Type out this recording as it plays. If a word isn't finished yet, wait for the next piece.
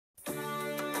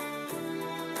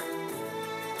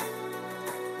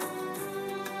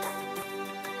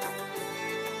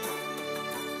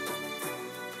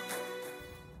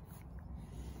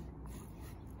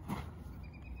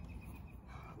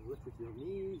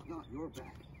got your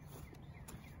back.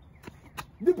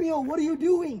 Nabeel, what are you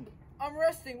doing? I'm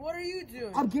resting. What are you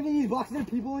doing? I'm giving these boxes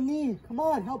to people in need. Come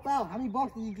on, help out. How many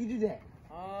boxes did you do today?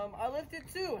 I lifted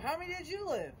 2. How many did you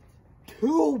lift?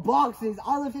 2 boxes.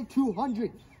 I lifted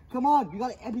 200. Come on, you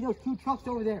gotta empty those 2 trucks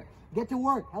over there. Get to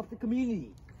work. Help the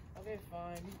community. Okay,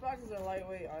 fine. These boxes are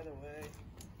lightweight either way.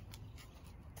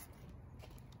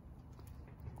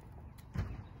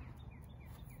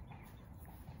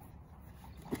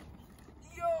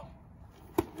 Yo,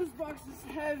 this box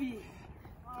is heavy.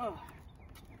 Ugh.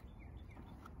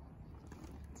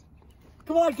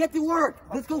 Come on, get to work.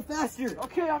 Let's go faster.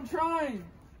 Okay, I'm trying.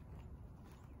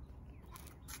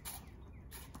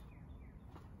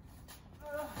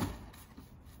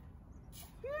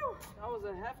 Phew, that was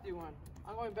a hefty one.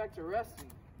 I'm going back to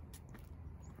resting.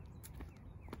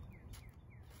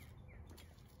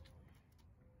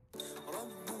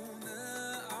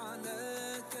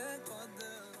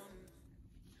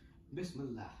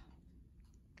 Bismillah.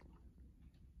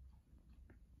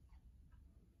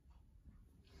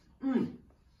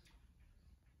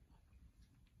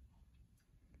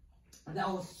 That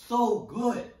was so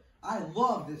good. I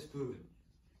love this food.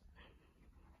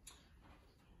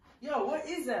 Yo, what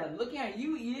is that? Looking at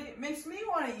you eat it makes me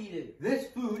want to eat it.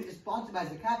 This food is sponsored by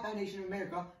the Cat Foundation of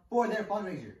America for their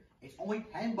fundraiser. It's only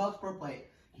 $10 per plate.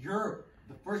 You're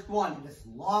the first one in this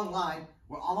long line.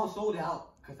 We're almost sold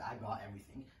out because I got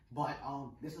everything. But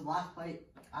this is the last plate.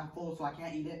 I'm full, so I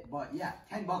can't eat it. But yeah,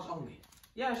 $10 only.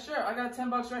 Yeah, sure. I got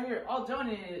 $10 right here. I'll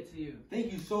donate it to you.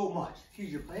 Thank you so much. Here's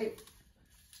your plate.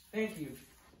 Thank you.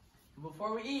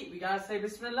 Before we eat, we gotta say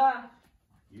Bismillah.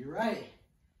 You're right.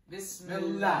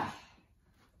 Bismillah.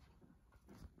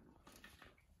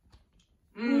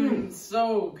 Mmm,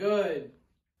 so good.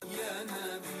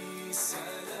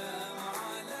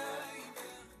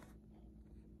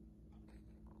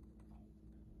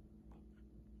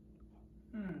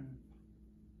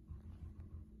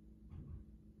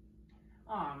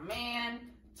 Aw, man.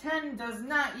 10 does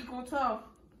not equal 12.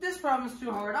 This problem's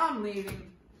too hard. I'm leaving.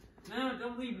 No,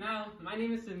 don't leave now. My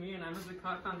name is Samir and I'm a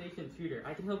Cat Foundation tutor.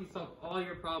 I can help you solve all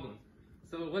your problems.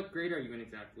 So what grade are you in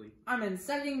exactly? I'm in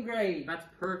 2nd grade. That's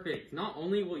perfect. Not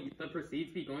only will the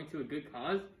proceeds be going to a good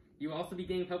cause, you'll also be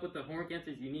getting help with the homework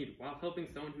answers you need while helping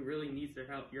someone who really needs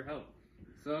your help.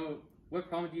 So what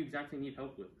problem do you exactly need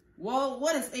help with? Well,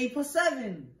 what is 8 plus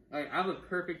 7? Alright, I have a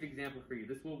perfect example for you.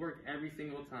 This will work every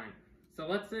single time. So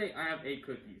let's say I have 8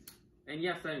 cookies. And you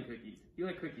have 7 cookies. You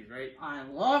like cookies, right? I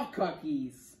love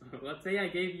cookies. Let's say I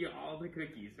gave you all the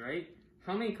cookies, right?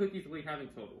 How many cookies will you have in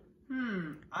total?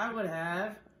 I would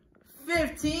have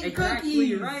 15 exactly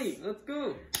cookies. Right. Let's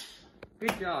go.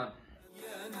 Good job.